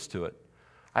realness to it.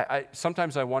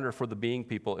 Sometimes I wonder for the being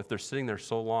people, if they're sitting there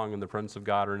so long in the presence of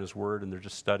God or in his word and they're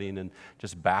just studying and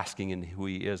just basking in who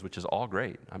he is, which is all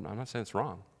great. I'm not saying it's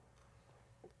wrong.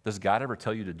 Does God ever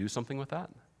tell you to do something with that?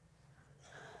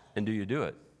 And do you do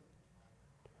it?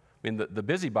 I mean, the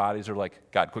busybodies are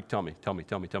like, God, quick, tell me. And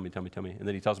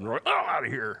then he tells them, oh, out of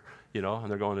here,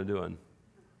 and they're going to do it.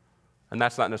 And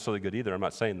that's not necessarily good either. I'm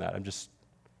not saying that.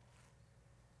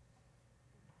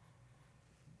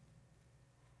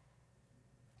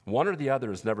 One or the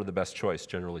other is never the best choice,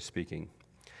 generally speaking.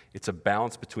 It's a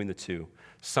balance between the two.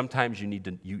 Sometimes you need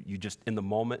to, you just, in the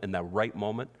moment, in that right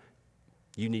moment,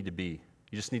 you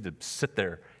just need to sit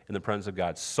there in the presence of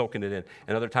God, soaking it in.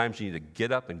 And other times you need to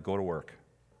get up and go to work.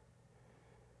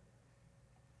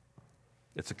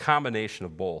 It's a combination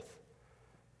of both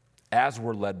as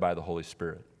we're led by the Holy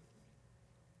Spirit.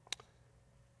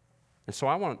 And so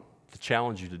I want to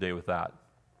challenge you today with that.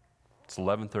 It's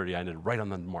 11:30. I did it right on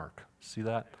the mark. See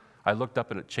that? I looked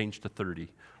up and it changed to 30.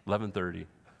 11:30.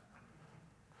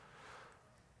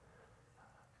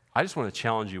 I just want to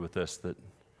challenge you with this, that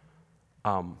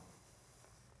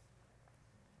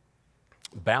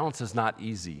balance is not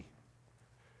easy.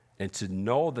 And to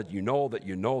know that you know that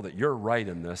you know that you're right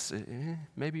in this,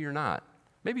 maybe you're not.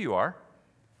 Maybe you are.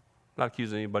 I'm not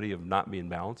accusing anybody of not being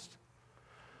balanced.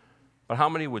 But how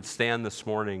many would stand this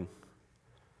morning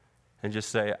and just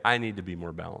say, I need to be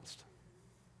more balanced?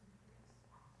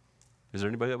 Is there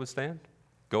anybody that would stand?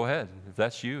 Go ahead. If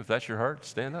that's you, if that's your heart,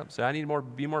 stand up. Say, I need to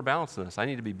be more balanced in this. I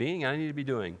need to be being, and I need to be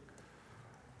doing.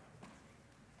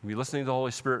 Be listening to the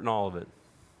Holy Spirit in all of it.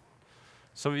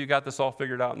 Some of you got this all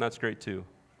figured out, and that's great too.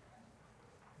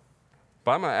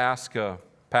 But I'm going to ask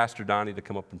Pastor Donnie to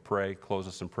come up and pray, close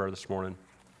us in prayer this morning.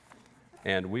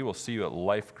 And we will see you at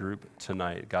Life Group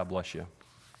tonight. God bless you.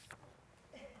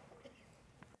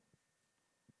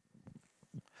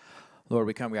 Lord,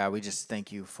 we come, God, we just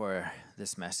thank you for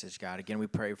this message, God. Again, we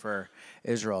pray for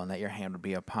Israel and that your hand would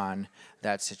be upon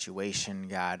that situation,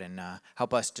 God, and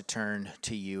help us to turn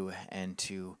to you and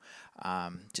to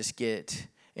just get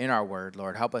in our word,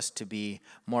 Lord. Help us to be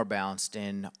more balanced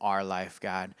in our life,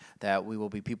 God, that we will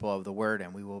be people of the word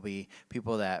and we will be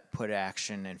people that put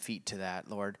action and feet to that,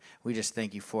 Lord. We just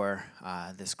thank you for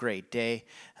this great day,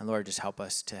 and Lord, just help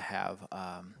us to have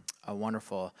a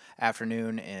wonderful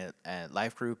afternoon at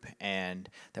Life Group, and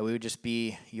that we would just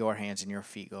be your hands and your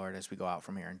feet, Lord, as we go out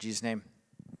from here. In Jesus' name,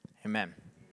 amen.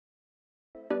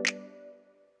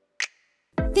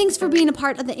 Thanks for being a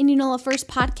part of the Indianola First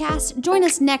podcast. Join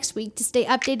us next week to stay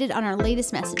updated on our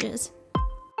latest messages.